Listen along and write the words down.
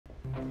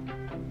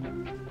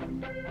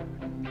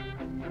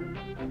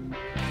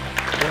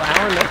Well,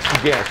 our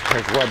next guest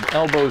has rubbed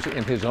elbows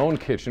in his own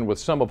kitchen with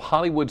some of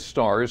Hollywood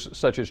stars,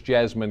 such as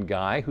Jasmine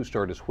Guy, who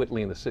starred as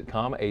Whitley in the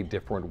sitcom A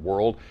Different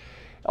World.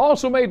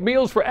 Also made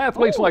meals for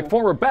athletes like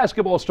former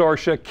basketball star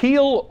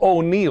Shaquille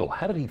O'Neal.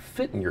 How did he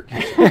fit in your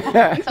kitchen?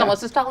 He's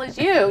almost as tall as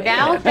you.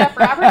 Now, Chef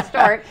Robert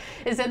Start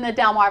is in the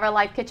Delmarva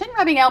Life Kitchen,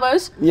 rubbing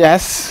elbows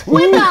Yes.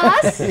 with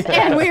us,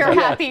 and we are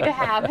happy to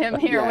have him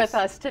here Yes. with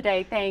us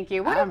today. Thank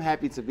you. I'm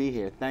happy to be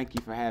here. Thank you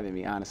for having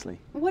me, honestly.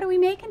 What are we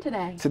making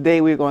today?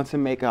 Today we're going to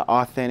make an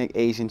authentic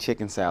Asian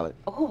chicken salad.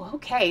 Oh,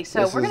 okay.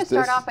 So This we're going is to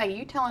start this- off by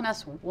you telling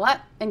us what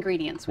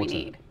ingredients we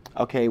need.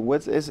 Okay,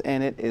 what is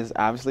in it is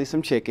obviously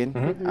some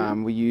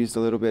chicken. We used a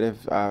little bit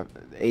of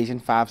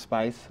Asian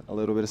 5-spice, a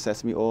little bit of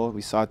sesame oil.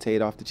 We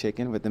sauteed off the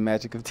chicken with the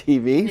magic of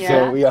TV. Yeah.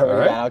 So we already All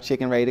right. got our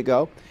chicken ready to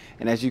go.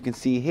 And as you can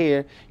see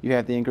here, you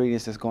have the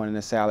ingredients that's going in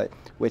the salad,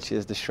 which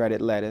is the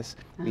shredded lettuce.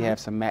 We have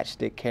some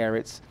matchstick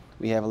carrots.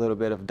 We have a little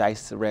bit of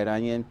diced red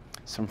onion,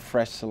 some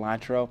fresh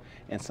cilantro,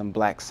 and some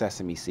black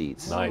sesame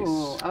seeds. Nice.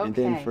 Ooh, okay. And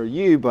then for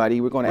you, buddy,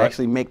 we're going to Right.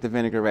 actually make the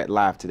vinaigrette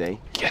live today.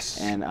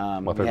 Yes. And My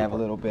we favorite have a part.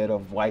 little bit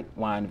of white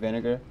wine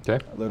vinegar,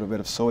 Okay. a little bit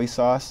of soy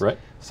sauce, Right.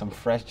 some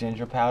fresh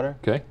ginger powder,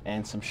 Okay.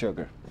 and some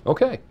sugar.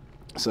 Okay.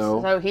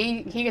 So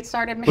he gets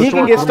started He mixing can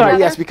all get started, together?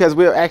 yes, because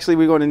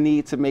we're going to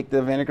need to make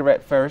the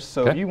vinaigrette first.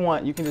 So Okay. if you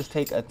want, you can just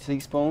take a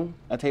tablespoon.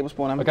 I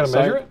gotta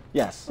sorry. measure it?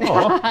 Yes.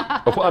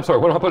 Oh, I'm sorry,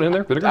 what am I putting in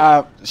there?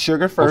 Vinegar?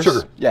 Sugar first.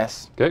 sugar.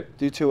 Yes. Okay,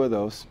 Do 2 of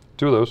those.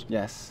 2 of those.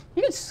 Yes.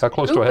 You can How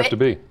close do I scoop have it. Oh, to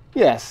be?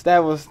 Yes,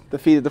 that was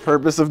defeated the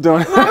purpose of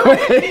doing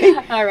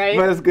it. All right.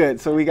 But it's good.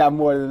 So we got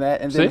more than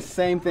that. And then See?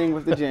 same thing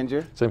with the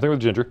ginger. Same thing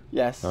with ginger.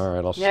 Yes. All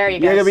right, I'll There you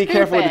You go. gotta be Scoop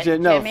careful with the it,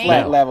 ginger. No, Jimmy.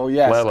 flat level,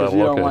 yes, Flat because level,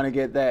 you don't okay. want to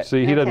get that.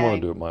 See, he doesn't Okay.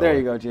 want to do it my way. There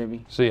you go,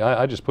 Jimmy. See,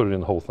 I just put it in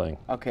the whole thing.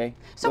 Okay.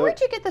 So Look. where'd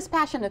you get this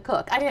passion to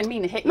cook? I didn't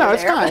mean to hit you No, there.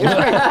 it's fine. It's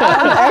great.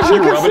 As you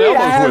You're can rubbing see, I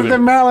elbows have with the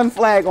him. Maryland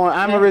flag on.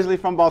 I'm originally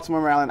from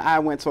Baltimore, Maryland. I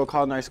went to a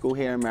culinary school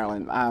here in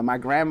Maryland. My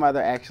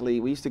grandmother actually,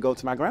 we used to go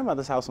to my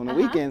grandmother's house on the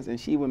weekends, and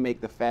she would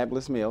make the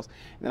fabulous meals.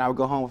 And then I would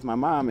go home with my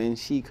mom, and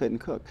she couldn't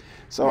cook.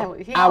 So No,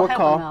 if you I all would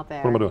help him call out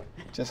there. What am I doing?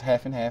 just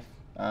half and half.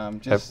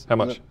 Just how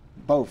much?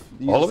 Both.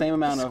 Use All the of it? same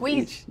amount of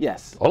Squeeze. each.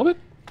 Yes. All of it?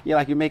 Yeah,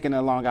 like you're making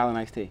a Long Island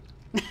iced tea.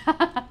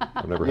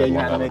 I've never Yeah, had you Long know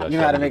how to Island make- iced you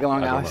know how to tea. make a Long I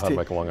don't Island know how to tea.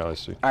 make a Long Island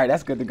iced tea. All right,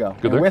 that's good to go.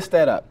 Good And there? whisk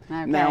that up.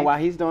 Okay. Now, while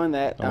he's doing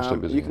that, I'm gonna stay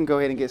busy you here. can go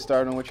ahead and get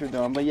started on what you're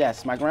doing. But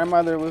yes, my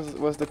grandmother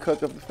was the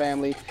cook of the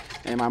family,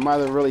 and my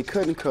mother really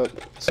couldn't cook.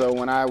 So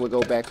when I would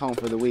go back home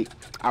for the week,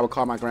 I would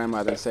call my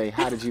grandmother and say,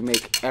 "How did you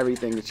make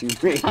everything that you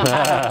made?"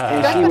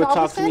 And she Put would all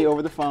talk this to me in?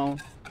 over the phone.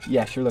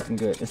 Yes, you're looking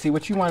good. And see,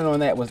 what you wanted on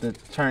that was the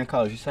turn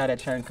colors. You saw that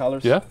turn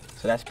colors? Yeah.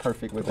 So that's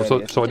perfect with So,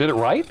 that. so I did it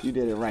right? You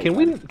did it right. Can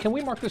buddy.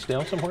 we mark this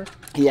down somewhere?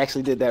 He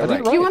actually did that I did right.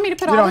 it Do you right. want me to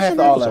put You all don't this have in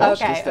to there? all of it,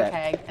 Okay, just that.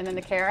 okay. And then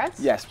the carrots?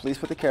 Yes, please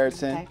put the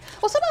carrots in. Okay.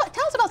 Well,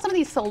 tell us about some of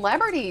these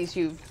celebrities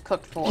you've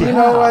cooked for. You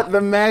know what?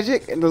 The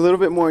magic and a little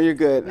bit more, you're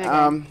good.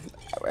 Okay.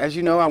 As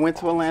you know, I went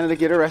to Atlanta to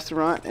get a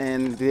restaurant,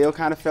 and the deal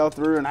kind of fell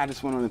through, and I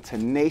just went on a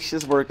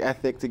tenacious work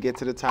ethic to get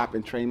to the top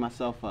and train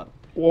myself up.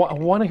 Well, I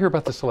want to hear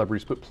about the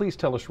celebrities, but please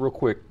tell us real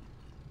quick.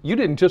 You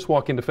didn't just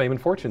walk into fame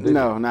and fortune, did you?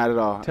 No, not at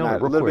all. Tell me A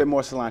real little quick. bit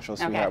more cilantro,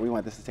 sweetheart. Okay. We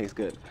want this to taste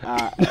good.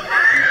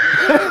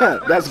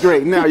 That's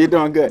great. No, you're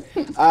doing good.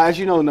 As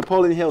you know,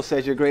 Napoleon Hill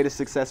says your greatest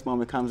success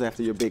moment comes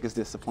after your biggest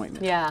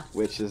disappointment. Yeah.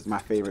 Which is my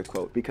favorite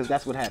quote, because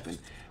that's what happened.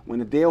 When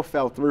the deal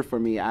fell through for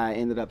me, I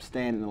ended up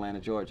staying in Atlanta,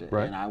 Georgia.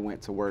 Right. And I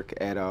went to work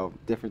at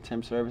different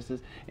temp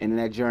services. And in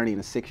that journey, in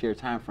a 6-year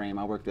time frame,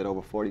 I worked at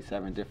over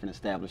 47 different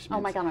establishments.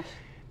 Oh my gosh.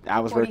 I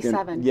was 47.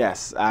 working,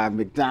 yes,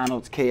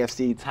 McDonald's,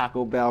 KFC,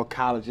 Taco Bell,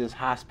 colleges,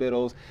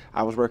 hospitals.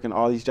 I was working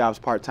all these jobs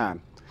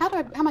part-time. How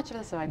much of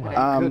this do I put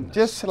in? Goodness.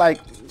 Just like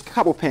a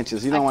couple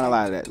pinches. You don't want a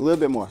lot of that. A little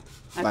bit more.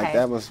 Like Okay.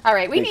 that was. All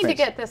right, we big need to pinch.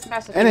 get this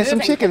recipe And then some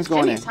moving, chickens 'cause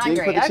going Jimmy's in. You can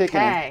hungry. put the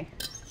chicken in. Okay.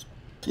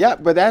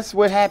 Yep, but that's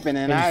what happened,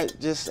 and I And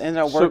just ended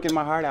up so- working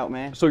my heart out,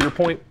 man. So your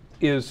point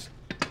is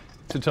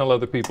to tell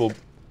other people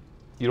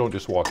you don't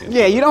just walk in.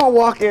 Yeah, you don't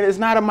walk in. It's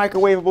not a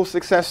microwavable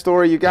success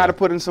story. You got to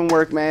put in some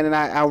work, man. And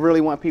I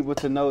really want people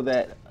to know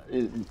that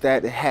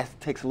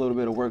takes a little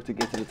bit of work to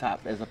get to the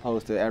top, as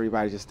opposed to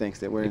everybody just thinks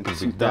that we're in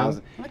Because you've done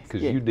 2000.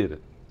 because Yeah. you did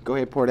it. Go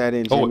ahead, pour that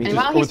in, Oh, Jimmy. And Just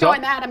while he's over the doing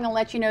top? that, I'm going to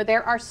let you know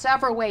there are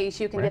several ways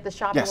you can get the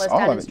shopping Yes, list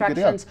all and of it. You good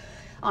to go. instructions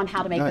on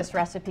how to make Go this ahead.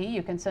 recipe.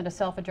 You can send a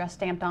self-addressed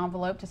stamped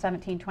envelope to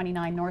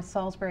 1729 North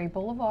Salisbury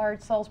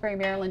Boulevard, Salisbury,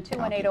 Maryland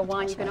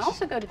 21801. You can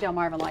also go to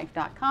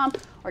delmarvalife.com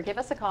or give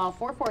us a call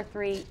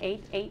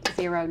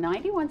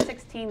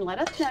 443-880-9116. Let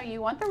us know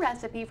you want the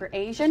recipe for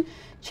Asian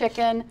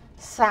chicken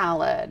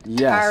salad.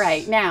 Yes. All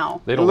right, now.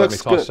 They don't It let me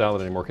looks toss good.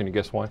 salad anymore. Can you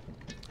guess why?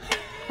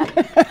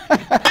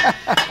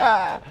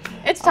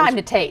 It's time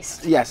to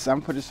taste. Yes,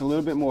 I'm putting just a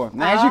little bit more.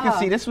 Now, as you can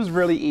see, this was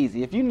really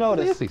easy. If you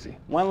notice, is easy.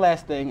 one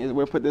last thing is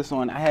we'll put this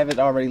on. I have it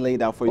already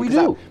laid out for you. We 'cause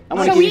do. I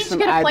want to So give we you each some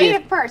get a plate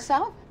ideas. for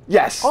ourselves?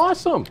 Yes.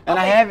 Awesome. And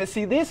I have it.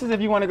 See, this is if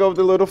you want to go with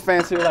a little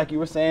fancier, like you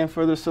were saying,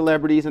 for the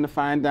celebrities and the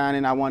fine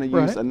dining. I want to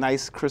use Right. a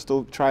nice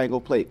crystal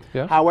triangle plate.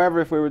 Yeah.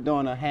 However, if we were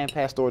doing a hand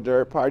passed hors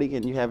d'oeuvre party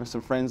and you having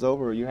some friends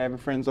over, or you having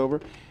friends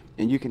over,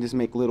 and you can just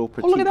make little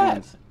petite look at that.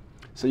 ones.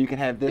 So you can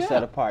have this Yeah.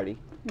 at a party.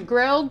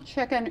 Grilled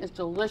chicken is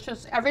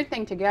delicious.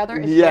 Everything together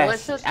is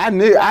Yes, delicious. I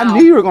knew Wow.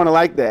 you were going to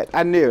like that.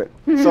 I knew it.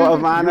 So You were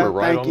Ivana,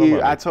 right thank on the you.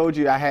 money. I told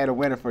you I had a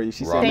winner for you.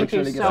 She said, Robert, make sure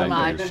you to get so some.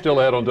 much. You're still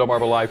ahead on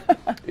Delmarva Life.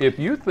 If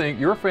you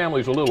think your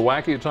family's a little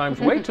wacky at times,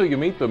 wait till you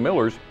meet the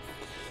Millers.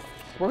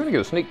 We're going to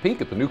get a sneak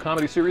peek at the new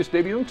comedy series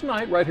debuting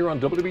tonight right here on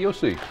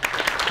WBOC.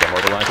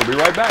 Delmarva Life will be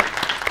right back.